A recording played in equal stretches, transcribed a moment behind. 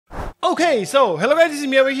Okay, so hello guys, this is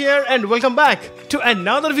me over here and welcome back to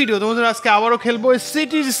another video. তোমাদের আজকে আবারো খেলবো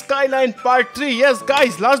সিটিজ skyline part 3. Yes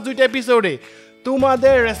guys, last দুইটা এপিসোডে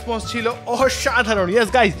তোমাদের রেসপন্স ছিল অসাধারণ. Yes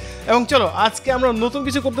guys, এবং চলো আজকে আমরা নতুন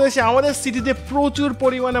কিছু করতে যাচ্ছি. আমাদের সিটিতে প্রচুর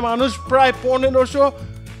পরিমাণে মানুষ, প্রায় 1500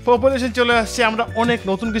 পপুলেশন চলে আসছে. আমরা অনেক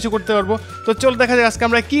নতুন কিছু করতে পারবো. তো চলো দেখা যাক আজকে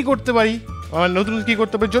আমরা কি করতে পারি, নতুন কি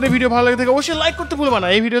করতে পারি. যদি ভিডিও ভালো লাগে থাকে অবশ্যই লাইক করতে ভুলবা না.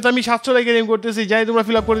 এই ভিডিওতে আমি 700 লাইকের এম করতেছি, যাই তোমরা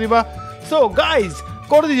ফিল আপ করে দিবা. সো গাইজ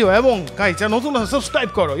করে দিও এবং গাইজ যারা নতুন সাবস্ক্রাইব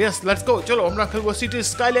করো. Yes let's go. চলো আমরা খেলবো city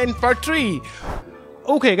skyline part 3.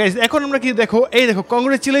 Okay guys, এখন আমরা কি দেখো, এই দেখো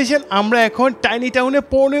কংগ্রেচুলেশন, আমরা এখন টাইনি টাউনে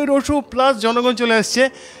 1500 প্লাস জনগণ চলে আসছে.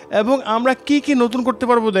 এবং আমরা কি কি নতুন করতে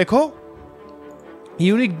পারবো দেখো,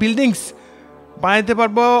 ইউনিক বিল্ডিংস বানাইতে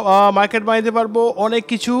পারবো, মার্কেট বানাইতে পারবো, অনেক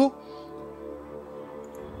কিছু.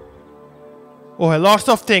 ওহ lots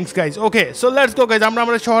of things guys. Okay so let's go guys. আমরা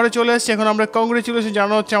আমাদের শহরে চলে এসেছি. এখন আমরা কংগ্রেচুলেশন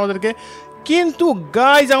জানানো হচ্ছে আমাদেরকে. কিন্তু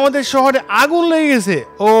গাইজ আমাদের শহরে আগুন লেগে গেছে.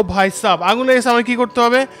 ও ভাই সাব, আগুন লেগে গেছে. আমার কী করতে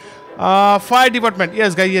হবে? Fire department.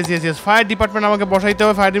 Yes guys, yes fire department আমাকে বসাইতে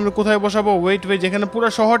হবে. ফায়ার ডিপার্টমেন্ট কোথায় বসাবো? ওয়েট যেখানে পুরো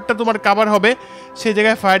শহরটা তোমার কাভার হবে সেই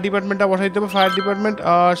জায়গায় ফায়ার ডিপার্টমেন্টটা বসাইতে হবে. ফায়ার ডিপার্টমেন্ট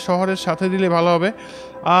শহরের সাথে দিলে ভালো হবে,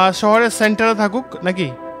 শহরের সেন্টারে থাকুক নাকি?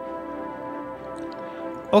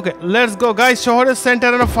 Okay let's go guys. শহরের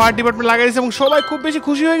সেন্টারে ফায়ার ডিপার্টমেন্ট লাগাই দিয়েছে এবং সবাই খুব বেশি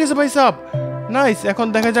খুশি হয়ে গেছে ভাই সাব. নাইস. এখন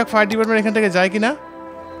দেখা যাক ফায়ার ডিপার্টমেন্ট এখান থেকে যায় কিনা.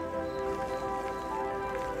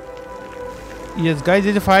 ইয়েস গাইজ,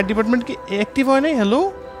 এই যে ফায়ার ডিপার্টমেন্ট কি অ্যাক্টিভ হয় নাই? Hello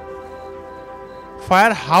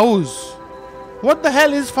fire house, what the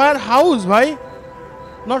hell is fire house ভাই,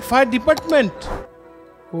 নট ফায়ার ডিপার্টমেন্ট.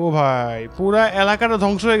 ও ভাই পুরা এলাকাটা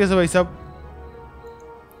ধ্বংস হয়ে গেছে ভাই সাব.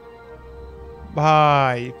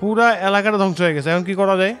 ভাই পুরা এলাকাটা ধ্বংস হয়ে গেছে. এখন কি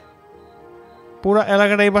করা যায়? পুরা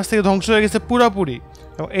এলাকাটা এই পাশ থেকে ধ্বংস হয়ে গেছে পুরাপুরি.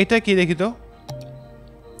 এবং এটা কি দেখি তো.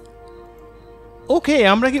 ওকে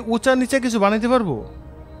আমরা কি উঁচা নিচে কিছু বানাইতে পারবো?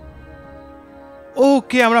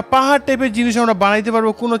 ওকে আমরা পাহাড় টাইপের জিনিস আমরা বানাইতে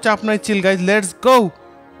পারবো, কোনো চাপ নাই. চিল guys, let's go.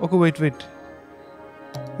 Okay wait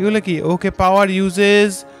এগুলো কি? ওকে পাওয়ার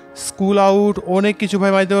ইউজেস, স্কুল আউট, অনেক কিছু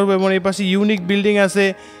ভাই বানাইতে পারবো. এবং এই পাশে ইউনিক বিল্ডিং আছে.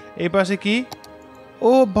 এই পাশে কি?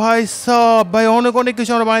 ও ভাই সব ভাই অনেক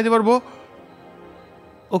কিছু আমরা বানাইতে পারবো.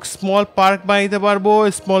 ও স্মল পার্ক বানাইতে পারবো,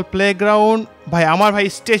 স্মল প্লেগ্রাউন্ড. ভাই আমার ভাই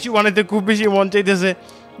স্ট্যাচু বানাইতে খুব বেশি মন চাইতেছে.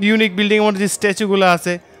 ইউনিক বিল্ডিংয়ের মধ্যে যে স্ট্যাচুগুলো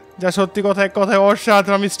আছে, যা সত্যি কথায়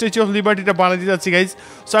অসাধারণ. আমি স্ট্যাচু অফ লিবার্টিটা বানাতে যাচ্ছি গাইজ.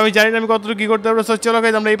 সো আমি জানি না আমি কতটুকু কী করতে পারবো. সো চলো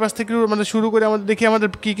গাইজ আমরা এই পাশ থেকে মানে শুরু করে আমাদের দেখি আমাদের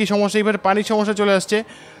কী কী সমস্যা. এইবারে পানির সমস্যা চলে আসছে.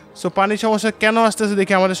 সো পানির সমস্যা কেন আসতেছে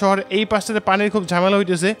দেখি. আমাদের শহরে এই পাশটাতে পানির খুব ঝামেলা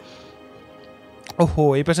হইতেছে. ওহো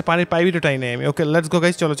এই পাশে পানির পাইপই তো টাই নেই আমি. ওকে লেটস গো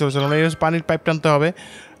গাইজ, চলো আমরা এই পানির পাইপ টানতে হবে.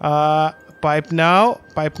 পাইপ নাও,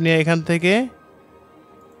 পাইপ নিয়ে এখান থেকে.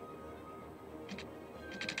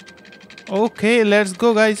 Okay let's go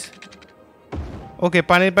guys. ওকে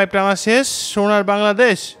পানির পাইপ টানা শেষ. সোনার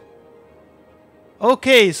বাংলাদেশ.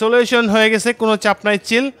 ওকে সলিউশন হয়ে গেছে, কোনো চাপ নাই.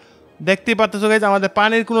 চিল. দেখতেই পাচ্ছ গাইজ আমাদের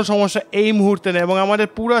পানির কোনো সমস্যা এই মুহূর্তে নেই. এবং আমাদের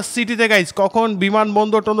পুরো সিটিতে গাইজ কখন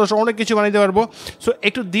বিমানবন্দর টন্দর অনেক কিছু বানাইতে পারবো. সো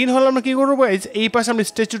একটু দিন হলে আমরা কী করবো গাইজ, এই পাশে আমি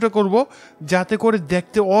স্ট্যাচুটা করবো যাতে করে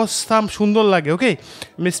দেখতে অসাম সুন্দর লাগে. ওকে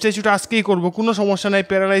আমি স্ট্যাচুটা আজকেই করবো, কোনো সমস্যা নাই.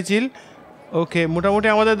 প্যারালাই চিল. ওকে মোটামুটি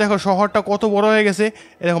আমাদের দেখো শহরটা কত বড় হয়ে গেছে.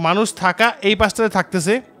 দেখো মানুষ থাকা এই পাশটাতে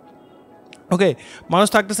থাকতেছে. ওকে মানুষ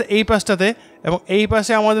থাকতেছে এই পাশটাতে. এবং এই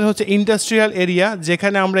পাশে আমাদের হচ্ছে ইন্ডাস্ট্রিয়াল এরিয়া,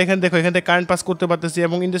 যেখানে আমরা এখানে দেখো এখান থেকে কারেন্ট পাস করতে পারতেছি.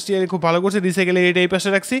 এবং ইন্ডাস্ট্রিয়াল খুব ভালো করছে. রিসাইকেল এরিয়াটা এই পাশে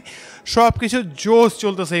রাখছি. সব কিছু জোস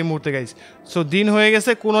চলতেছে এই মুহূর্তে গাইজ. সো দিন হয়ে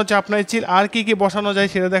গেছে, কোনো চাপ নাই. চিল. আর কি কি বসানো যায়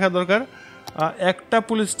সেটা দেখা দরকার. একটা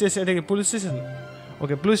পুলিশ স্টেশন, এটা কি পুলিশ স্টেশন?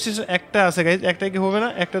 ওকে পুলিশ স্টেশন একটা আছে গাইজ, একটা কি হবে না,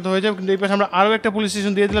 একটা তো হয়ে যাবে. কিন্তু এই পাশে আমরা আরও একটা পুলিশ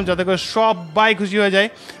স্টেশন দিয়ে দিলাম যাতে করে সবাই খুশি হয়ে যায়.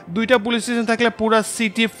 দুইটা পুলিশ স্টেশন থাকলে পুরো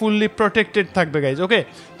সিটি ফুললি প্রোটেক্টেড থাকবে গাইজ. ওকে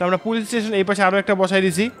তো আমরা পুলিশ স্টেশন এই পাশে আরও একটা বসাই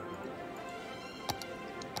দিছি.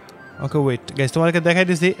 ওকে ওয়েট গাইজ তোমাদেরকে দেখাই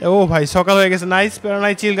দিছি. ও ভাই সকাল হয়ে গেছে. নাইস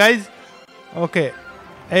নাই চিল গাইজ. ওকে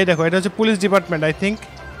এই দেখো এটা হচ্ছে police department I think.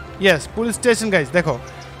 Yes police station guys. দেখো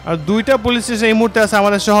আর দুইটা পুলিশ স্টেশন এই মুহূর্তে আছে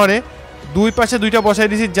আমাদের শহরে. দুই পাশে দুইটা বসাই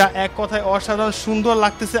দিয়েছি, যা এক কথায় অসাধারণ সুন্দর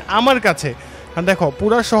লাগতেছে আমার কাছে. আর দেখো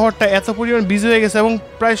পুরো শহরটা এত পরিমাণ বিজি হয়ে গেছে এবং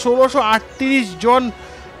প্রায় 1638 জন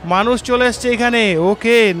মানুষ চলে এসছে এখানে.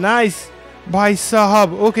 ওকে নাইস ভাই সাহাব.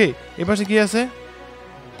 ওকে এ পাশে কি আছে?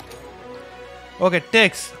 ওকে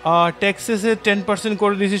ট্যাক্সেসে 10%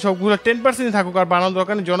 করে দিয়েছি. সবগুলো 10%ই থাকুক, আর বানানোর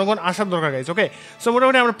দরকার নেই, জনগণ আসার দরকার গাইছে. ওকে সো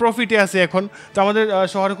মোটামুটি আমরা প্রফিটে আছি এখন. তো আমাদের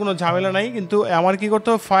শহরে কোনো ঝামেলা নাই. কিন্তু আমার কি করতে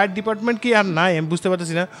হবে, ফায়ার ডিপার্টমেন্ট কি আর নাই আমি বুঝতে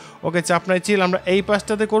পারতেছি না. ওকে চাপ নাই. চিল. আমরা এই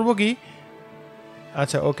পাশটাতে করবো কি?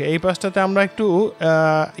 আচ্ছা ওকে এই পাশটাতে আমরা একটু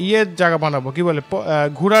ইয়ের জায়গা বানাবো, কি বলে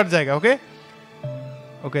ঘোরার জায়গা. ওকে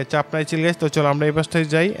ওকে চাপ নাই. চিল গাইছে. তো চলো আমরা এই পাশটায়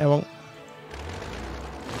যাই এবং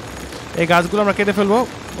এই গাছগুলো আমরা কেটে ফেলবো.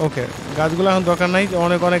 ওকে, গাছগুলো এখন দরকার নাই,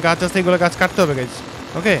 অনেক অনেক গাছ আছে, এগুলো গাছ কাটতে হবে গাইজ।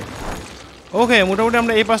 ওকে ওকে, মোটামুটি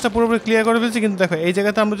আমরা এই পাশটা পুরোপুরি ক্লিয়ার করে ফেলছি। কিন্তু দেখো এই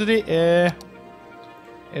জায়গাতে আমরা যদি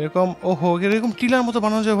এরকম, ওহো এরকম টিলার মতো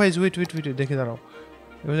বানানো যায় ভাই। ওয়েট ওয়েট ওয়েট, দেখে দাঁড়াও,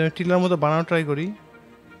 এবার আমি টিলার মতো বানানো ট্রাই করি।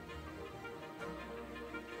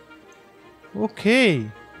 ওকে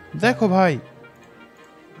দেখো ভাই,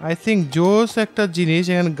 আই থিঙ্ক জোস একটা জিনিস,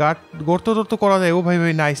 এখানে গর্ত টর্ত করা যায়। ও ভাই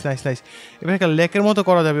ভাই, নাইস নাইস নাইস। এবার একটা লেকের মতো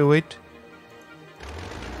করা যাবে। Wait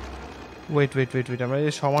wait wait wait wait, আমরা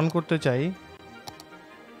এই সমান করতে চাই।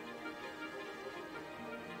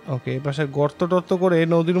 ওকে, এপাশে গর্ত টর্ত করে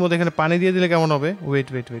নদীর মধ্যে এখানে পানি দিয়ে দিলে কেমন হবে? ওয়েট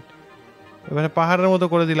ওয়েট ওয়েট, এবারে পাহাড়ের মতো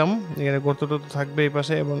করে দিলাম, এখানে গর্ত টর্ত থাকবে এই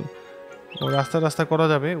পাশে এবং রাস্তা রাস্তা করা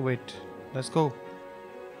যাবে। Wait, let's go.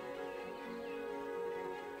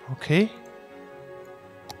 ওকে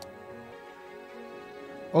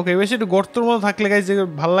ওকে, বেশি একটু গর্তর মতো থাকলে গাইজ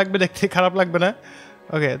ভালো লাগবে দেখতে, খারাপ লাগবে না।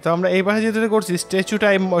 ওকে, তো আমরা এই পাশে যেটা করছি, স্ট্যাচুটা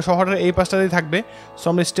এই শহরের এই পাশটাতেই থাকবে। সো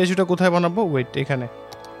আমরা স্ট্যাচুটা কোথায় বানাবো? ওয়েট, এখানে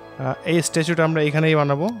এই স্ট্যাচুটা আমরা এখানেই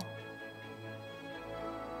বানাবো।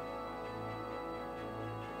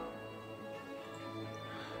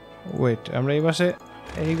 ওয়েট, আমরা এই পাশে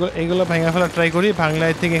এইগুলো ভাঙা ফেলা ট্রাই করি।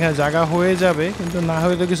 ভাঙলায় থেকে এখানে জায়গা হয়ে যাবে, কিন্তু না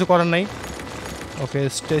হয়ে তো কিছু করার নাই। ওকে,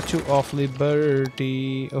 স্ট্যাচু অফ লিবার্টি।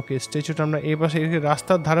 ওকে, স্ট্যাচুটা আমরা এই পাশে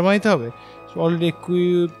রাস্তার ধারে বানাইতে হবে। Already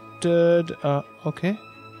equipped. ওকে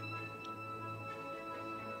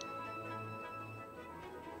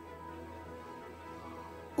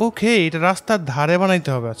ওকে, এটা রাস্তার ধারে বানাইতে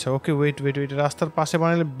হবে। আচ্ছা ওকে, ওয়েট ওয়েট ওয়েট, রাস্তার পাশে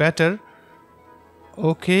বানালে বেটার।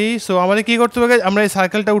 ওকে, সো আমাদের কী করতে হবে? আমরা এই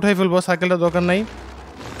সার্কেলটা উঠাই ফেলবো, সার্কেলটা দরকার নাই।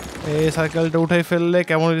 এই সার্কেলটা উঠাই ফেললে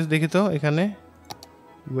কেমন দেখি তো এখানে।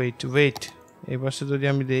 ওয়েট ওয়েট, এই পাশে যদি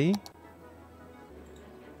আমি দেই।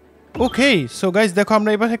 ওকে, সো গাইজ দেখো আমরা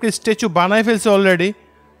এই পাশে একটা স্ট্যাচু বানাই ফেলছি অলরেডি।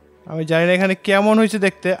 আমি জানি না এখানে কেমন হয়েছে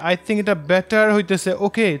দেখতে, আই থিঙ্ক এটা বেটার হইতেছে।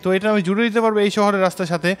 ওকে, তো এটা আমি জুড়ে দিতে পারবো এই শহরের রাস্তার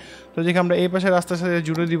সাথে। তো দেখি আমরা এই পাশে রাস্তার সাথে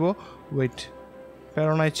জুড়ে দিব। ওয়েট,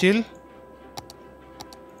 প্যারোনাই চিল।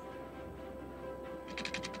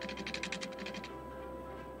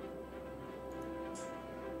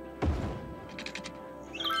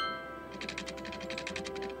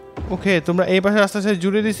 ওকে, তোমরা এই পাশে রাস্তার সাথে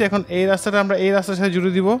জুড়ে দিছি, এখন এই রাস্তাটা আমরা এই রাস্তার সাথে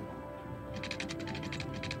জুড়ে দিব।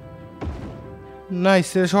 নাইস,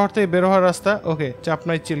 শহর থেকে বের হওয়ার রাস্তা। ওকে, চাপ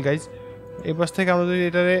নাই, চিল গাইজ। এই পাশ থেকে আমরা যদি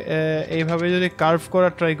এটারে এইভাবে যদি কার্ভ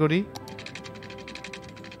করার ট্রাই করি।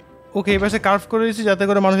 ওকে, এই পাশে কার্ভ করে দিচ্ছি যাতে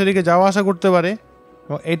করে মানুষ এদিকে যাওয়া আসা করতে পারে।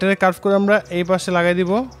 এবং এইটারে কার্ভ করে আমরা এই পাশে লাগাই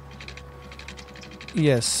দিব।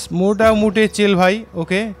 ইয়েস, মোটামুটি চিল ভাই।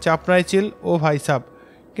 ওকে, চাপ নাই, চিল। ও ভাই সাব,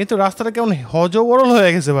 কিন্তু রাস্তাটা কেমন হজবরল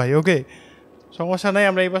হয়ে গেছে ভাই। ওকে, সমস্যা নাই,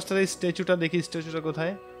 আমরা এই পাশটাতে স্ট্যাচুটা দেখি। স্ট্যাচুটা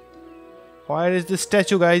কোথায়? Where is the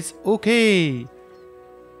statue guys? Okay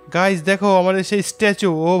guys দেখো আমাদের সেই স্ট্যাচু।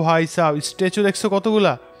 ও ভাই সাব, স্ট্যাচু দেখছো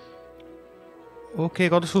কতগুলা? ওকে,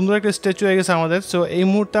 কত সুন্দর একটা স্ট্যাচু হয়ে গেছে আমাদের। সো এই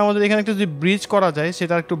মুহূর্তে আমাদের এখানে একটা যদি ব্রিজ করা যায়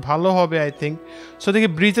সেটা একটু ভালো হবে আই থিঙ্ক। সো দেখি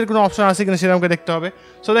ব্রিজের কোনো অপশন আছে কিনা সেটা আমাকে দেখতে হবে।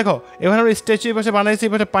 সো দেখো এখানে আমরা স্ট্যাচু এই পাশে বানাইছি,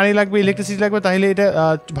 এই পাশে পানি লাগবে, ইলেকট্রিসিটি লাগবে, তাহলে এটা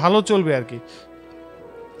ভালো চলবে আর কি।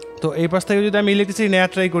 তো এই পাশ থেকে যদি আমি ইলেকট্রিসিটি নেওয়া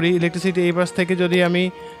ট্রাই করি, ইলেকট্রিসিটি এই পাশ থেকে যদি আমি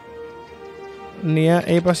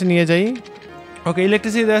এই পাশে নিয়ে যাই। ওকে,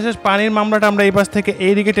 ইলেকট্রিসিটি দেওয়া পানির মামলাটা আমরা এই পাশ থেকে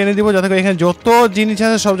এইদিকে টেনে দিব যাতে করে এখানে যত জিনিস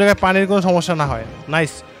আছে সব জায়গায় পানির কোনো সমস্যা না হয়।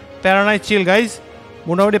 নাইস, প্যারানাই চিল গাইজ।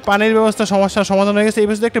 মোটামুটি পানির ব্যবস্থা সমস্যার সমাধান হয়ে গেছে। এই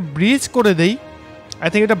পাশে একটা ব্রিজ করে দেই, আই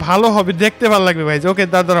থিঙ্ক এটা ভালো হবে, দেখতে ভালো লাগবে ভাই। ওকে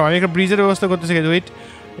দাঁড়াও, আমি একটা ব্রিজের ব্যবস্থা করতেছি গাইজ। ওয়েট,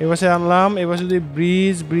 এই পাশে আনলাম, এই পাশে যদি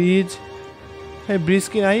ব্রিজ এই ব্রিজ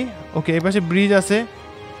কি নাই? ওকে, এই পাশে ব্রিজ আছে,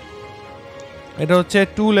 এটা হচ্ছে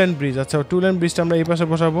 2 লেন ব্রিজ। আচ্ছা, 2 লেন ব্রিজটা আমরা এই পাশে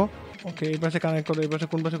বসাবো। ওকে, এই পাশে কানেক্ট করো, এই পাশে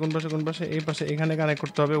কোন পাশে এই পাশে এখানে কানেক্ট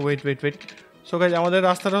করতে হবে। Wait wait wait, so guys আমাদের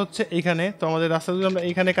রাস্তাটা হচ্ছে এইখানে। তো আমাদের রাস্তা যদি আমরা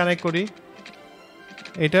এইখানে কানেক্ট করি,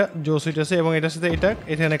 এটা জোস হইতেছে, এবং এটার সাথে এটা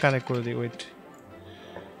এখানে কানেক্ট করে দিই। ওয়েট,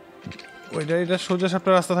 এটা সোজা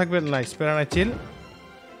সাপটা রাস্তা থাকবে। নাইস, প্যারানাই চিল।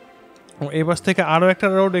 এই পাশ থেকে আরও একটা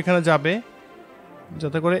রোড এখানে যাবে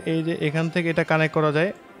যাতে করে এই যে এখান থেকে এটা কানেক্ট করা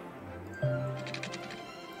যায়।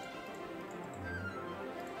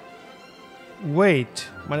 ওয়েট,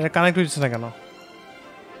 মানে এটা কানেক্ট হচ্ছে না কেন?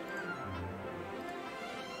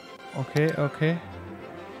 ওকে ওকে,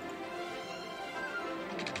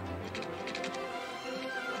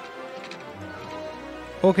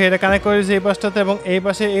 ওকে, এটা কানেক্ট করে দিয়েছি এই পাশটাতে, এবং এই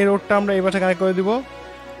পাশে এই রোডটা আমরা এই পাশে কানেক্ট করে দিব।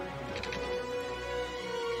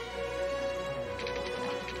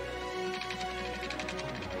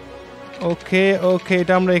 ওকে ওকে,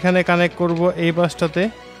 এটা আমরা এখানে কানেক্ট করব এই পাশটাতে।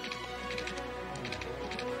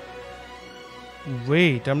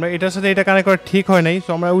 ওয়েট, আমরা এটার সাথে এটা কানেক্ট করা ঠিক হয় নাই, সো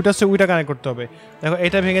আমরা ওইটার সাথে ওইটা কানেক্ট করতে হবে। দেখো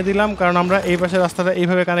এটা ভেঙে দিলাম, কারণ আমরা এই পাশে রাস্তাটা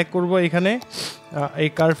এইভাবে কানেক্ট করব, এখানে এই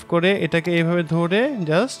কার্ভ করে এটাকে এইভাবে ধরে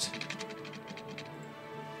জাস্ট।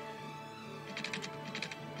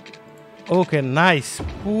 ওকে নাইস,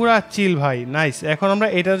 পুরা চিল ভাই, নাইস। এখন আমরা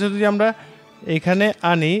এটা যদি আমরা এখানে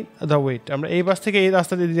আনি, দ্য ওয়েট, আমরা এই পাশ থেকে এই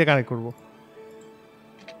রাস্তা দিয়ে কানেক্ট করব।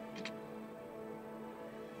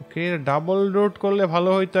 ওকে, ডাবল রোড করলে ভালো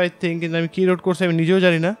হইতো আই থিঙ্ক, কিন্তু আমি কী রোড করছি আমি নিজেও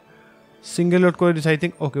জানি না। সিঙ্গেল রোড করে দিচ্ছি আই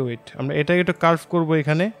থিঙ্ক। ওকে ওয়েট, আমরা এটাকে একটু কার্ভ করবো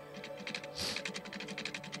এখানে,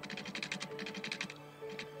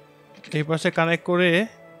 এই পাশে কানেক্ট করে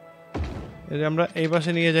আমরা এই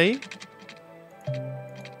পাশে নিয়ে যাই।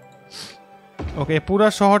 ওকে, পুরো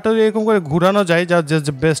শহরটা যদি এরকম করে ঘুরানো যায় যা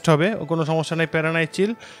বেস্ট হবে, কোনো সমস্যা নেই, প্যারা নাই,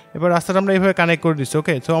 চিল। এবার রাস্তাটা আমরা এইভাবে কানেক্ট করে দিচ্ছি।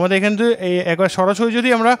 ওকে, তো আমাদের এখানে যদি এই একবার সরাসরি যদি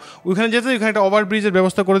আমরা ওইখানে যেতে, ওইখানে একটা ওভার ব্রিজের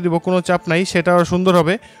ব্যবস্থা করে দিব, কোনো চাপ নাই, সেটা আরও সুন্দর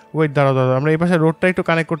হবে। ওয়েট দাঁড়াও, আমরা এই পাশে রোডটা একটু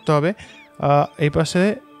কানেক্ট করতে হবে এই পাশে।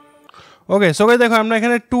 ওকে, সো গাইস দেখো আমরা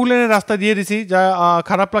এখানে 2 লেনের রাস্তা দিয়ে দিছি, যা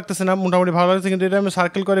খারাপ লাগতেছে না, মোটামুটি ভালো লাগছে। কিন্তু এটা আমি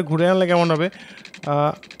সার্কেল করে ঘুরে আনলে কেমন হবে?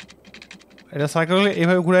 এটা সার্কেল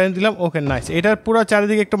এইভাবে ঘুরে এনে দিলাম। ওকে নাইস, এটার পুরো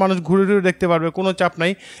চারিদিকে একটু মানুষ ঘুরে ঘুরে দেখতে পারবে, কোনো চাপ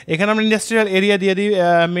নাই। এখানে আমরা ইন্ডাস্ট্রিয়াল এরিয়া দিয়ে দিই,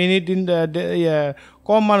 মিনিট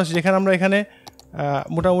কম মানুষ, যেখানে আমরা এখানে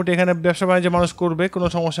মোটামুটি এখানে ব্যবসা বাণিজ্য মানুষ করবে, কোনো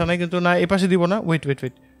সমস্যা নাই। কিন্তু না, এই পাশে দিব না, ওয়েট ওয়েট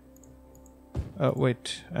ওয়েট ওয়েট,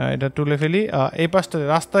 এটা তুলে ফেলি। এই পাশটা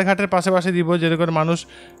রাস্তাঘাটের পাশে দিব, যেটা করে মানুষ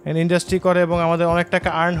ইন্ডাস্ট্রি করে এবং আমাদের অনেক টাকা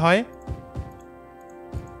আর্ন হয়।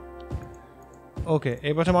 ওকে,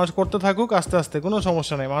 এই পাশে মানুষ করতে থাকুক আস্তে আস্তে, কোনো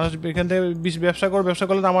সমস্যা নেই। মানুষ এখান থেকে ব্যবসা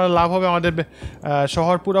করলে আমাদের লাভ হবে, আমাদের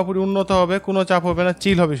শহর পুরোপুরি উন্নত হবে, কোনো চাপ হবে না,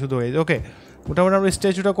 চিল হবে শুধু। ওকে, মোটামুটি আমরা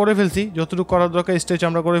স্ট্যাচুটা করে ফেলছি, যতটুকু করার দরকার স্ট্যাচু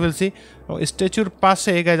আমরা করে ফেলছি। স্ট্যাচুর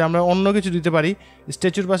পাশে গাইজ আমরা অন্য কিছু দিতে পারি।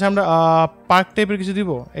 স্ট্যাচুর পাশে আমরা পার্ক টাইপের কিছু দিব।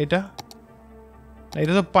 এটা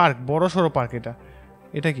তো পার্ক, বড় সড়ো পার্ক।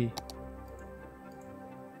 এটা কি?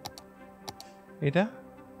 এটা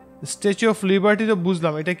স্ট্যাচু অফ লিবার্টি তো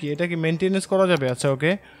বুঝলাম, এটা কি মেনটেনেন্স করা যাবে? আচ্ছা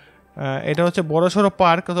ওকে, এটা হচ্ছে বড় সড়ো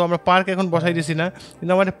পার্ক। তো আমরা পার্ক এখন বসাই দিছি না,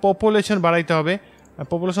 কিন্তু আমাদের পপুলেশন বাড়াইতে হবে।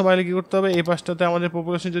 পপুলেশন বাড়াইলে কী করতে হবে? এই পাশটাতে আমাদের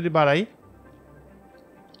পপুলেশন যদি বাড়াই,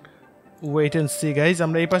 ওয়েট অ্যান্ড সি গাইজ,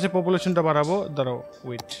 আমরা এই পাশে পপুলেশনটা বাড়াবো। দাঁড়াও,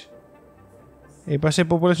 ওয়েট, এই পাশে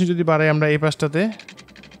পপুলেশন যদি বাড়াই আমরা এই পাশটাতে,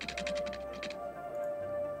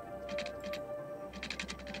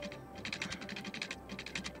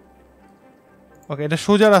 ওকে, এটা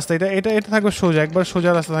সোজা রাস্তা, এটা থাকবে সোজা, একবার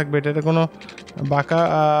সোজা রাস্তা থাকবে। এটা কোনো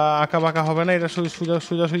আঁকা বাঁকা হবে না, এটা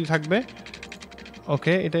সোজাসুজি থাকবে।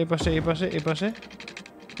 ওকে, এটা এই পাশে।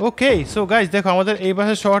 ওকে, সো গাইজ দেখো আমাদের এই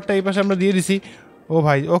পাশে শহরটা এই পাশে আমরা দিয়ে দিছি। ও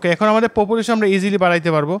ভাই, ওকে, এখন আমাদের পপুলেশন আমরা ইজিলি বাড়াইতে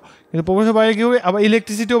পারবো। কিন্তু পপুলেশন বাড়াইলে কী হবে? আবার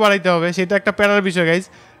ইলেকট্রিসিটিও বাড়াইতে হবে, সেটা একটা প্যারার বিষয় গাইজ।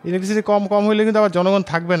 ইলেকট্রিসিটি কম হইলে কিন্তু আবার জনগণ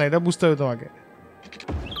থাকবে না, এটা বুঝতে হবে তোমাকে।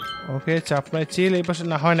 ওকে, চাপ নাই, চিল। এই পাশে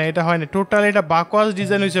না, হয় না, এটা হয় না, টোটাল এটা বাকওয়াস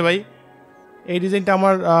ডিজাইন হয়েছে ভাই। এই ডিজাইনটা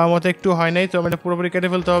আমার মতে একটু হয় নাই, তো আমাদের পুরোপুরি কেটে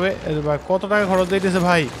ফেলতে হবে। কত টাকা খরচ দিতেছে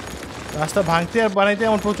ভাই, রাস্তা ভাঙতে আর বানাইতে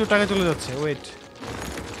আমার প্রচুর টাকা চলে যাচ্ছে। ওয়েট,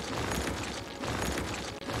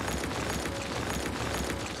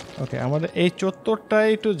 ওকে, আমাদের এই চত্বরটায়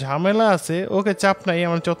একটু ঝামেলা আছে। ওকে, চাপ নাই,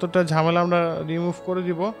 আমার চত্বরটার ঝামেলা আমরা রিমুভ করে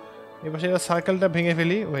দিব। এবার সেটা সার্কেলটা ভেঙে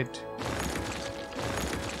ফেলি। ওয়েট,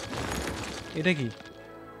 এটা কি?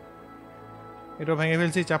 এটাও ভেঙে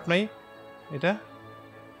ফেলছি, চাপ নাই। এটা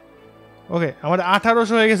ওকে, আমাদের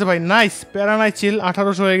 1800 হয়ে গেছে ভাই, নাইস, প্যারা নাই, চিল।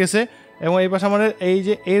 1800 হয়ে গেছে। এবং এই পাশে আমাদের এই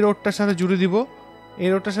যে এই রোডটার সাথে জুড়ে দিব, এই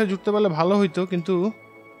রোডটার সাথে জুড়তে পারলে ভালো হইতো, কিন্তু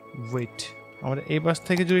ওয়েট, আমাদের এই পাশ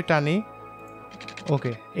থেকে যদি টানি,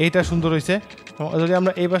 ওকে, এইটা সুন্দর হয়েছে। যদি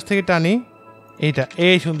আমরা এই পাশ থেকে টানি,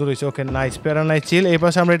 এই সুন্দর হয়েছে। ওকে নাইস, প্যারা নাই, চিল। এই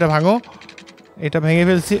পাশে আমরা এটা ভাঙো, এটা ভেঙে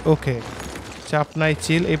ফেলছি। ওকে, চাপ নাই,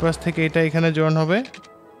 চিল। এই পাশ থেকে এটা এখানে জয়েন হবে,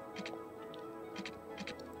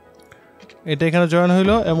 এটা এখানে জয়েন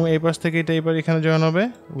হইলো, এবং এই পাশ থেকে এটা এবার এখানে জয়েন হবে।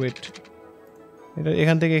 ওয়েট, এটা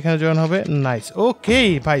এখান থেকে এখানে জয়েন হবে। নাইস, ওকে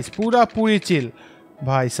ভাই, পুরি চিল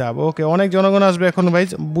ভাই সাহেব। ওকে, অনেক জনগণ আসবে এখন ভাই,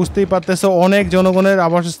 বুঝতেই পারতেছো, অনেক জনগণের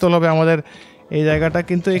আবাসস্থল হবে আমাদের এই জায়গাটা।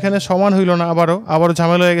 কিন্তু এখানে সমান হইল না, আবারও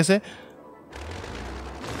ঝামেলা হয়ে গেছে।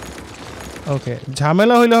 ওকে,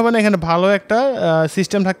 ঝামেলা হইলে হবে না, এখানে ভালো একটা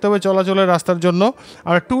সিস্টেম থাকতে হবে চলাচলের রাস্তার জন্য।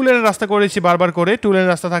 আমরা 2 লেনের রাস্তা করেছি বারবার করে, 2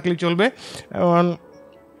 লেনের রাস্তা থাকলেই চলবে।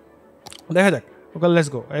 দেখা যাক। ওকে, লেটস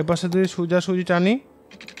গো। এই পাশে যদি সোজাসুজি টানি,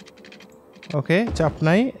 ওকে, চাপ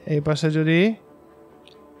নাই। এই পাশে যদি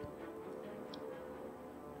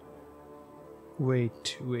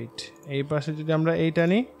ওয়েট, এই পাশে যদি আমরা এই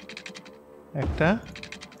টানি একটা,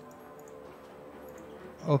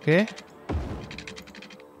 ওকে,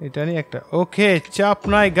 এটা নিয়ে একটা ওকে চাপ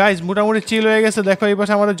নাই গাইজ মোটামুটি চিল হয়ে গেছে দেখো এই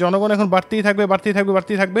পাশে আমাদের জনগণ এখন বাড়তেই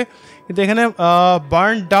থাকবে কিন্তু এখানে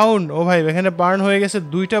বার্ন ডাউন ও ভাই এখানে বার্ন হয়ে গেছে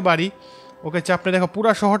 2টা বাড়ি ওকে চাপ নাই দেখো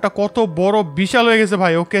পুরা শহরটা কত বড় বিশাল হয়ে গেছে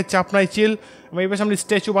ভাই ওকে চাপ নাই চিল এই পাশে আমরা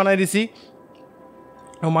স্ট্যাচু বানাই দিছি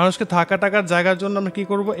মানুষকে থাকার জায়গার জন্য আমরা কি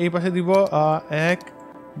করব এই পাশে দিব 1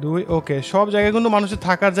 2 ওকে সব জায়গায় কিন্তু মানুষের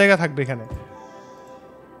থাকার জায়গা থাকবে এখানে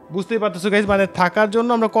বুঝতেই পারতেছো গাইজ মানে থাকার জন্য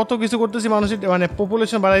আমরা কত কিছু করতেছি মানুষের মানে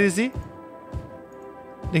পপুলেশন বাড়াই দিছি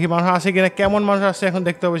দেখি মানুষ আসে কিনা কেমন মানুষ আসছে এখন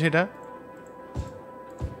দেখতে হবে সেটা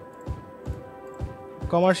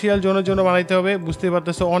কমার্শিয়াল জোনের জন্য বানাইতে হবে বুঝতেই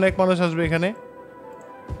পারতেছো অনেক মানুষ আসবে এখানে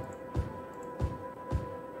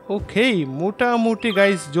ওকে মোটামুটি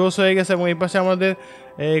গাইজ জোস হয়ে গেছে এবং এই পাশে আমাদের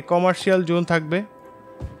এই কমার্শিয়াল জোন থাকবে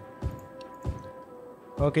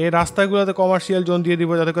ওকে এই রাস্তাগুলোতে কমার্শিয়াল জোন দিয়ে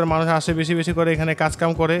দিব যাতে করে মানুষ আসে বেশি করে এখানে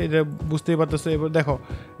কাজকাম করে এটা বুঝতেই পারতেছো এবার দেখো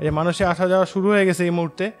এই যে মানুষের আসা যাওয়া শুরু হয়ে গেছে এই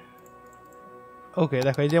মুহূর্তে ওকে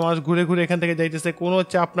দেখো এই যে মানুষ ঘুরে এখান থেকে যাইতেছে কোনো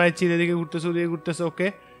চাপ নাই চিল এদিকে ঘুরতেছে ওকে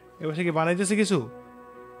এবার সে কি বানাইতেছে কিছু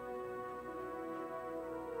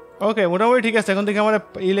ওকে মোটামুটি ঠিক আছে এখন থেকে আমাদের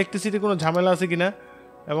ইলেকট্রিসিটি কোনো ঝামেলা আছে কিনা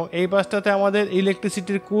এবং এই পাশটাতে আমাদের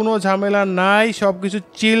ইলেকট্রিসিটির কোনো ঝামেলা নাই সব কিছু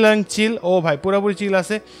চিল ও ভাই পুরোপুরি চিল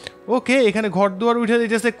আছে ওকে এখানে ঘর দুয়ার উঠে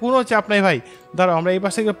দিতেছে কোনো চাপ নাই ভাই দাঁড়াও আমরা এই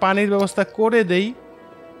পাশ থেকে পানির ব্যবস্থা করে দেই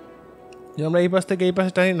যে আমরা এই পাশ থেকে এই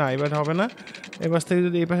পাশে টানি না এবার হবে না এই পাশ থেকে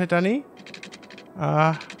যদি এই পাশে টানি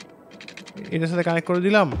এটার সাথে কানেক্ট করে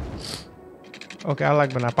দিলাম ওকে আর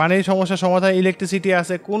লাগবে না পানির সমস্যার সমাধান ইলেকট্রিসিটি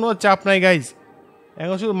আছে কোনো চাপ নাই গাইজ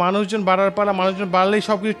এখন শুধু মানুষজন বাড়ার পালা মানুষজন বাড়লেই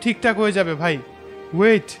সব কিছু ঠিকঠাক হয়ে যাবে ভাই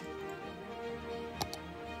ওয়েট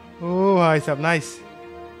ও ভাই সাব নাইস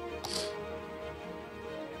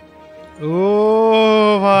ও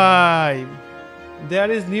ভাই there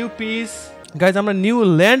is new piece guys আমরা নিউ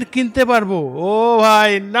ল্যান্ড কিনতে পারবো ও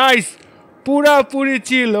ভাই নাইস পুরাপুরি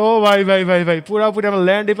চিল ও ভাই পুরাপুরি আমরা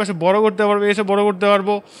ল্যান্ড এই পাশে বড় করতে পারবো এসে বড় করতে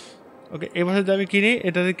পারবো ওকে এই পাশে যদি আমি কিনি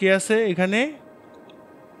এটাতে কি আছে এখানে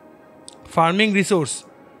ফার্মিং রিসোর্স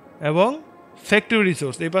এবং ফ্যাক্টরি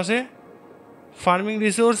রিসোর্স এই পাশে ফার্মিং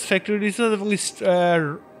রিসোর্স ফ্যাক্টরি রিসোর্স এবং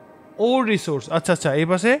ওর রিসোর্স আচ্ছা এই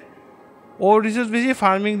পাশে ওর রিসোর্স বেশি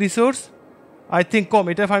ফার্মিং রিসোর্স আই থিঙ্ক কম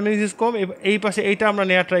এটা ফার্মিং রিসোর্স কম এই পাশে এইটা আমরা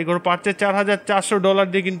নেওয়া ট্রাই করবো পারছে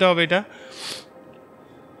 $4,400 দিয়ে কিনতে হবে এটা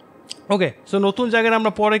ওকে সো নতুন জায়গায়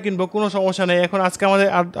আমরা পরে কিনবো কোনো সমস্যা নেই এখন আজকে আমাদের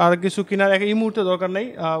আর কিছু কেনার এই মুহূর্তে দরকার নেই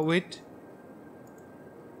ওয়েট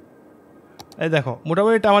এই দেখো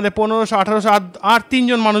মোটামুটি এটা আমাদের 1500-1800 আর 3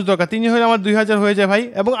 জন মানুষ দরকার 3 জন হলে আমার 2000 হয়ে যায় ভাই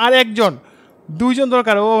এবং আর একজন 2 জন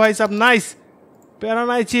দরকার ও ভাই সাব নাইস প্যারা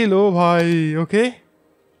নাই ছিল ও ভাই ওকে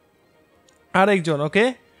আর একজন ওকে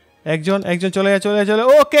একজন চলে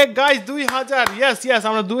ওকে গাইস 2000 ইয়েস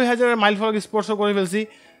আমরা 2000 এর মাইল ফলক স্পর্শ করে ফেলছি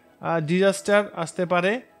ডিজাস্টার আসতে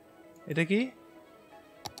পারে এটা কি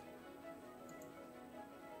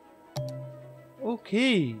ওকে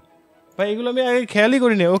ভাই এগুলো আমি আগে খেয়ালই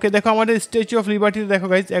করিনি ওকে দেখো আমাদের স্ট্যাচু অফ লিবার্টিতে দেখো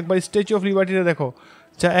গাইজ একবার স্ট্যাচু অফ লিবার্টিতে দেখো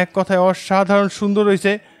যা এক কথায় অসাধারণ সুন্দর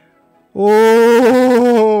হয়েছে ও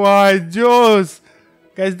ভাই জোস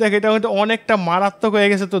গাইজ দেখ এটা কিন্তু অনেকটা মারাত্মক হয়ে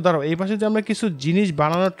গেছে তো দাঁড়াও এই পাশে যদি আমরা কিছু জিনিস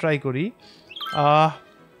বানানোর ট্রাই করি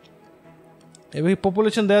এবার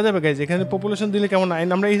পপুলেশন দেওয়া যাবে গাইজ এখানে পপুলেশন দিলে কেমন না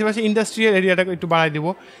আমরা এই পাশে ইন্ডাস্ট্রিয়াল এরিয়াটা একটু বাড়াই দিব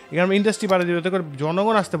এখানে আমরা ইন্ডাস্ট্রি বাড়াই দিব যাতে করে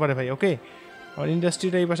জনগণ আসতে পারে ভাই ওকে আমার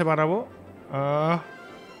ইন্ডাস্ট্রিটা এই পাশে বাড়াবো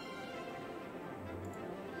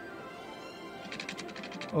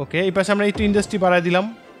ওকে এই পাশে আমরা একটু ইন্ডাস্ট্রি বাড়াই দিলাম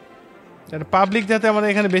পাবলিক যাতে আমাদের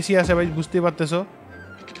এখানে বেশি আসে ভাই বুঝতেই পারতেছো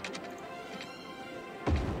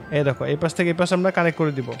এই দেখো এই পাশ থেকে এই পাশে আমরা কানেক্ট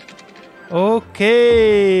করে দিব ওকে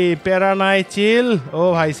প্যারা নাই চিল ও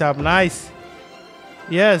ভাই সাহেব নাইস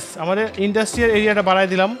ইয়েস আমাদের ইন্ডাস্ট্রিয়াল এরিয়াটা বাড়াই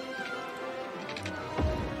দিলাম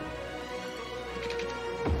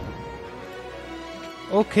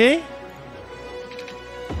ওকে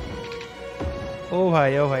ও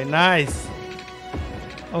ভাই নাইস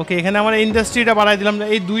ওকে এখানে আমরা ইন্ডাস্ট্রিটা বাড়াই দিলাম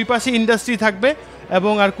এই দুই পাশে ইন্ডাস্ট্রি থাকবে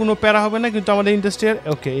এবং আর কোনো প্যারা হবে না কিন্তু আমাদের ইন্ডাস্ট্রিয়াল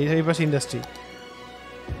ওকে এই পাশে ইন্ডাস্ট্রি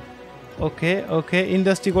ওকে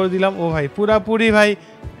ইন্ডাস্ট্রি করে দিলাম ও ভাই পুরাপুরি ভাই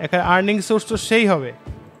এখানে আর্নিং সোর্স তো সেই হবে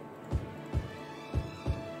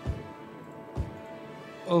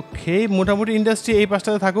ওকে মোটামুটি ইন্ডাস্ট্রি এই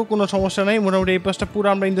পাশটাতে থাকুক কোনো সমস্যা নেই মোটামুটি এই পাশটা পুরো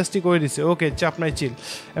আমরা ইন্ডাস্ট্রি করে দিচ্ছি ওকে চাপ নাই চিল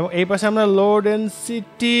এবং এই পাশে আমরা লো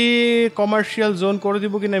ডেনসিটি কমার্শিয়াল জোন করে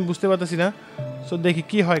দিব কিনা আমি বুঝতে পারতেছি না সো দেখি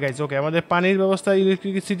কি হয় গাইজ ওকে আমাদের পানির ব্যবস্থা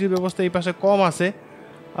ইলেকট্রিসিটির ব্যবস্থা এই পাশে কম আছে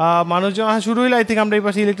মানুষজন আসা শুরু হইলে আই থিঙ্ক আমরা এই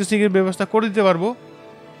পাশে ইলেকট্রিসিটির ব্যবস্থা করে দিতে পারবো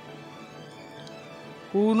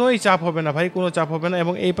কোনোই চাপ হবে না ভাই কোনো চাপ হবে না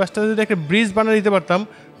এবং এই পাশটা যদি একটা ব্রিজ বানিয়ে দিতে পারতাম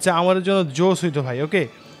যা আমাদের জন্য জোস হইতো ভাই ওকে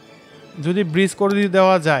যদি ব্রিজ করে দিয়ে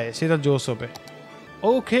দেওয়া যায় সেটা জোস হবে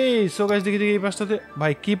ওকে সো গাইস দেখি দেখি এই পাশটাতে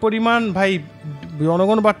ভাই কি পরিমাণ ভাই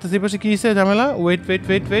জনগণ বাড়তেছে এই পাশে কি হয়েছে ঝামেলা wait wait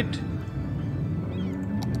wait wait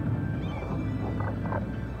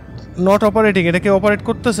not operating এটাকে অপারেট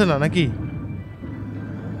করতেছে না নাকি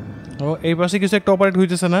ও এই পাশে কিছু একটা অপারেট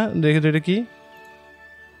হইতেছে না দেখে তো এটা কি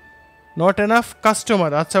নট এনাফ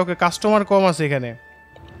কাস্টমার আচ্ছা ওকে কাস্টমার কম আছে এখানে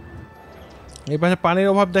এই পাশে পানির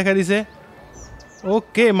অভাব দেখা দিছে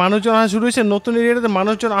ওকে মানুষজন আসা শুরু হয়েছে নতুন এরিয়াটাতে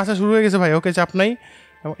মানুষজন আসা শুরু হয়ে গেছে ভাই ওকে চাপ নাই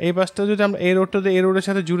এবং এই পাশটা যদি আমরা এই রোডটাতে এই রোডের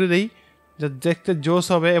সাথে জুড়ে দিই যা দেখতে জোস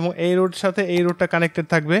হবে এবং এই রোডের সাথে এই রোডটা কানেক্টেড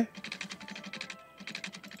থাকবে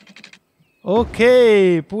ওকে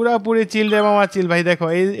পুরাপুরি চিল রে মামা চিল ভাই দেখো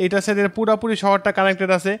এইটার সাথে পুরাপুরি শহরটা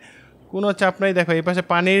কানেক্টেড আছে কোনো চাপ নাই দেখো এই পাশে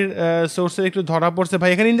পানির সোর্সে একটু ধরা পড়ছে ভাই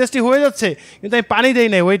এখানে ইন্ডাস্ট্রি হয়ে যাচ্ছে কিন্তু আমি পানি দেই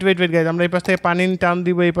নাই ওয়েট ওয়েট ওয়েট গাইজ আমরা এই পাশ থেকে পানি টান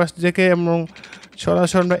দিব এই পাশ থেকে এবং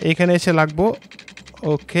সরাসরি আমরা এখানে এসে লাগবো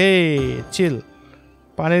ওকে চিল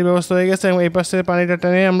পানির ব্যবস্থা হয়ে গেছে এবং এই পাশ থেকে পানিটা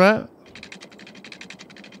টেনে আমরা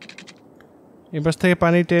এই পাশ থেকে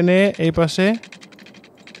পানি টেনে এই পাশে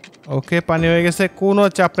ওকে পানি হয়ে গেছে কোনো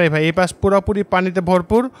চাপ নাই ভাই এই পাশ পুরোপুরি পানিতে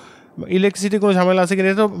ভরপুর ইলেকট্রিসিটি কোনো ঝামেলা আছে কিনা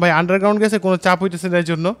তো ভাই আন্ডারগ্রাউন্ড গেছে কোনো চাপ হইতেছে এর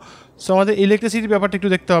জন্য সো আমাদের ইলেকট্রিসিটির ব্যাপারটা একটু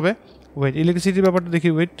দেখতে হবে ওয়েট ইলেকট্রিসিটির ব্যাপারটা দেখি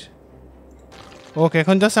ওয়েট ওকে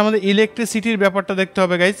এখন জাস্ট আমাদের ইলেকট্রিসিটির ব্যাপারটা দেখতে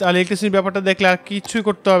হবে গাইজ আর ইলেকট্রিসিটির ব্যাপারটা দেখলে আর কিছুই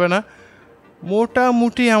করতে হবে না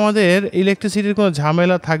মোটামুটি আমাদের ইলেকট্রিসিটির কোনো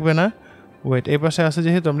ঝামেলা থাকবে না ওয়েট এই পাশে আছে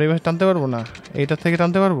যেহেতু আমরা এই পাশে টানতে পারবো না এইটার থেকে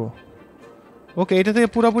টানতে পারবো ওকে এটা থেকে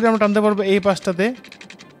পুরোপুরি আমরা টানতে পারবো এই পাশটাতে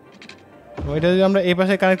ওইটা যদি আমরা এই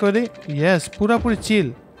পাশে কানেক্ট করে দিই ইয়েস পুরোপুরি চিল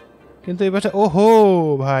কিন্তু এই পাশে ওহো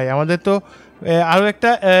ভাই আমাদের তো আরও একটা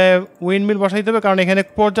উইন্ড মিল বসাইতে হবে কারণ এখানে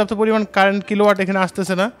পর্যাপ্ত পরিমাণ কারেন্ট কিলোওয়াট এখানে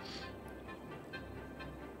আসতেছে না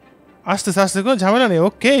আসতেছে কোনো ঝামেলা নেই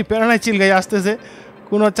ওকে প্যারানাই চিল গাই আসতেছে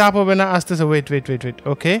কোনো চাপ হবে না আসতেছে ওয়েট ওয়েট ওয়েট ওয়েট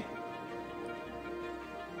ওকে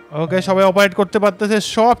ওকে সবাই অপারেট করতে পারতেছে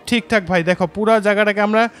সব ঠিকঠাক ভাই দেখো পুরো জায়গাটাকে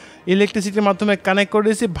আমরা ইলেকট্রিসিটির মাধ্যমে কানেক্ট করে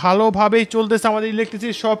দিয়েছি ভালোভাবেই চলতেছে আমাদের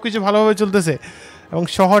ইলেকট্রিসিটি সব কিছু ভালোভাবে চলতেছে এবং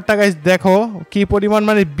শহরটা গাইজ দেখো কি পরিমাণ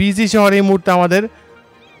মানে বিজি শহর এই মুহূর্তে আমাদের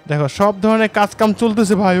দেখো সব ধরনের কাজকাম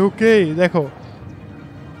চলতেছে ভাই ওকে দেখো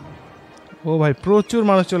ও ভাই প্রচুর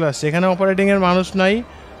মানুষ চলে আসছে এখানে অপারেটিংয়ের মানুষ নাই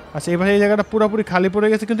আচ্ছা এবার এই জায়গাটা পুরোপুরি খালি পড়ে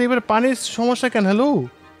গেছে কিন্তু এবার পানির সমস্যা কেন হ্যালো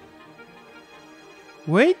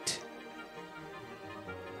ওয়েট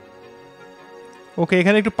ওকে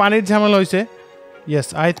এখানে একটু পানির ঝামেলা হয়েছে ইয়েস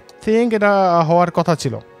আই থিঙ্ক এটা হওয়ার কথা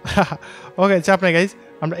ছিল ওকে চাপ নাই গাইজ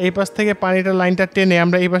আমরা এই পাশ থেকে পানিটার লাইনটা টেনে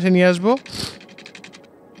আমরা এই পাশে নিয়ে আসবো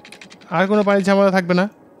আর কোনো পানির ঝামেলা থাকবে না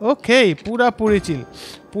ওকে পুরাপুরি চিল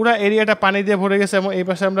পুরা এরিয়াটা পানি দিয়ে ভরে গেছে এবং এই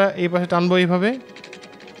পাশে আমরা এই পাশে টানবো এইভাবে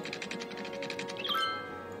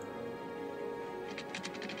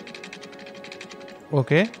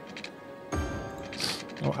ওকে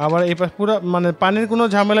আবার এই পাশ পুরো মানে পানির কোনো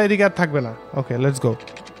ঝামেলা এদিকে আর থাকবে না ওকে লেটস গো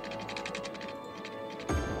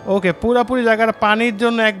ওকে পুরোপুরি জায়গাটা পানির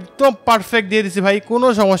জন্য একদম পারফেক্ট দিয়ে দিছি ভাই কোনো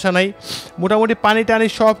সমস্যা নাই মোটামুটি পানি টানি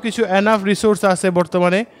সব কিছু এনাফ রিসোর্স আছে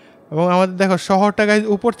বর্তমানে এবং আমাদের দেখো শহরটা গাইজ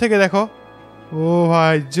উপর থেকে দেখো ও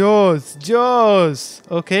ভাই জোস জোস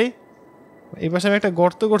ওকে এই পাশে আমি একটা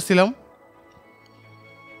গর্ত করছিলাম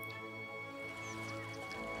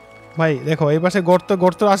ভাই দেখো এই পাশে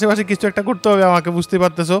গর্তর আশেপাশে কিছু একটা করতে হবে আমাকে বুঝতে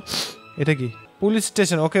পারতেছো এটা কি পুলিশ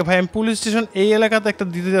স্টেশন ওকে ভাই আমি পুলিশ স্টেশন এই এলাকাতে একটা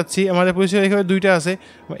দিতে যাচ্ছি আমাদের পুলিশের এখানে দুইটা আছে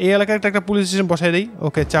এই এলাকায় একটা পুলিশ স্টেশন বসাই দিই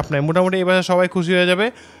ওকে চাপ নাই মোটামুটি এই পাশে সবাই খুশি হয়ে যাবে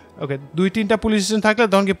ওকে 2-3টা পুলিশ স্টেশন থাকলে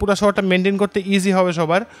তখন কি পুরো শহরটা মেনটেন করতে ইজি হবে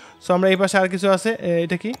সবার সো আমরা এই পাশে আর কিছু আছে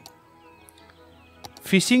এটা কি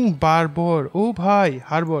ফিশিং বারবর ও ভাই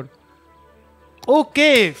হারবর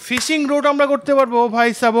ওকে ফিশিং রোড আমরা করতে পারবো ও ভাই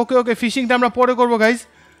সাব ওকে ওকে ফিশিংটা আমরা পরে করবো গাইজ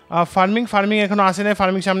ফার্মিং এখনও আসে নাই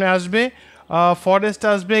ফার্মিং সামনে আসবে ফরেস্ট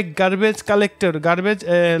আসবে গার্বেজ কালেক্টর গার্বেজ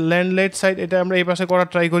ল্যান্ডলেট সাইড এটা আমরা এই পাশে করার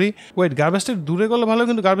ট্রাই করি ওয়েট গার্বেজটা দূরে করলে ভালো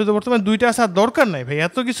কিন্তু গার্বেজ বর্তমানে দুইটা আসার দরকার নাই ভাই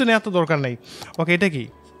এত কিছু নেই এত দরকার নাই ওকে এটা কি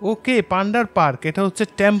ওকে পান্ডার পার্ক এটা হচ্ছে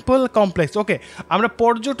টেম্পল কমপ্লেক্স ওকে আমরা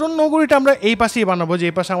পর্যটন নগরীটা আমরা এই পাশেই বানাবো যে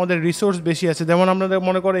এই পাশে আমাদের রিসোর্স বেশি আছে যেমন আমরা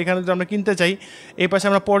মনে করো এখানে যদি আমরা কিনতে চাই এই পাশে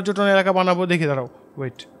আমরা পর্যটন এলাকা বানাবো দেখি দাঁড়াও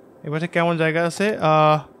ওয়েট এই পাশে কেমন জায়গা আছে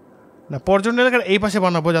না পর্যটন এলাকার এই পাশে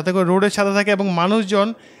বানাবো যাতে করে রোডের সাথে থাকে এবং মানুষজন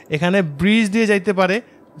এখানে ব্রিজ দিয়ে যাইতে পারে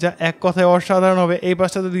যা এক কথায় অসাধারণ হবে এই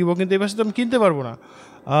পাশটাতে দিব কিন্তু এই পাশে তো আমি কিনতে পারবো না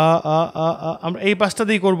আমরা এই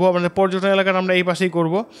পাশটাতেই করবো আমাদের পর্যটন এলাকার আমরা এই পাশেই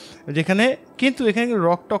করবো যেখানে কিন্তু এখানে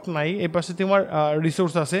রক টক নাই এই পাশে তোমার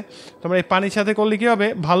রিসোর্স আছে তোমরা এই পানির সাথে করলে কী হবে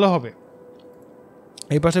ভালো হবে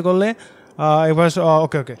এই পাশে করলে এবার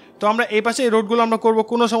ওকে ওকে, তো আমরা এই পাশে এই রোডগুলো আমরা করবো,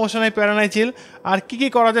 কোনো সমস্যা নাই, প্যারা নাই, চিল। আর কী কী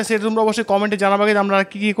করা যায় সেটা তোমরা অবশ্যই কমেন্টে জানাবো। আমরা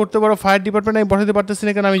কী কী করতে পারো। ফায়ার ডিপার্টমেন্ট আমি বসাতে পারতেছি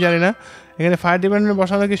না কেন আমি জানি না, এখানে ফায়ার ডিপার্টমেন্ট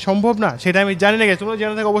বসানো কি সম্ভব না সেটা আমি জানি না। তোমরা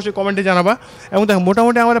জানা থাকে অবশ্যই কমেন্টে জানাবা। এবং দেখো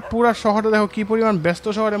মোটামুটি আমাদের পুরো শহরটা দেখো কী পরিমাণ ব্যস্ত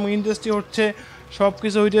শহর, এবং ইন্ডাস্ট্রি হচ্ছে, সব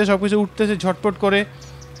কিছু হইতেছে, সব কিছু উঠতেছে ঝটপট করে,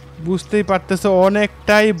 বুঝতেই পারতেছে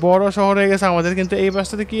অনেকটাই বড় শহর হয়ে গেছে আমাদের। কিন্তু এই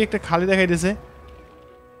পাশটাতে কি একটা খালি দেখাই দিয়েছে।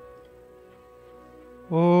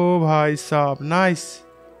 ও ভাই সাব, নাইস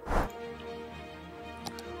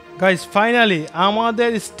গাইস, ফাইনালি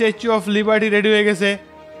আমাদের স্ট্যাচু অফ লিবার্টি রেডি হয়ে গেছে।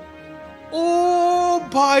 ও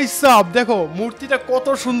ভাই সাব দেখো মূর্তিটা কত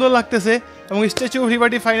সুন্দর লাগতেছে, এবং স্ট্যাচু অফ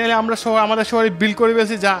লিবার্টি ফাইনালি আমরা আমাদের শহরে বিল্ড করে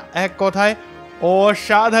ফেলেছি, যা এক কথায়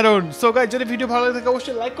অসাধারণ। সো গাইস, যদি ভিডিও ভালো লাগে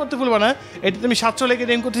অবশ্যই লাইক করতে ভুলবা না। এটা তুমি 700 লাইকে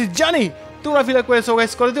রেম করতেছি জানি, তোমরা ফিল আপ করে সো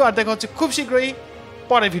গাইস করে দিও। আর দেখা হচ্ছে খুব শীঘ্রই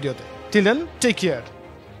পরের ভিডিওতে। Till then take care,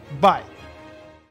 by.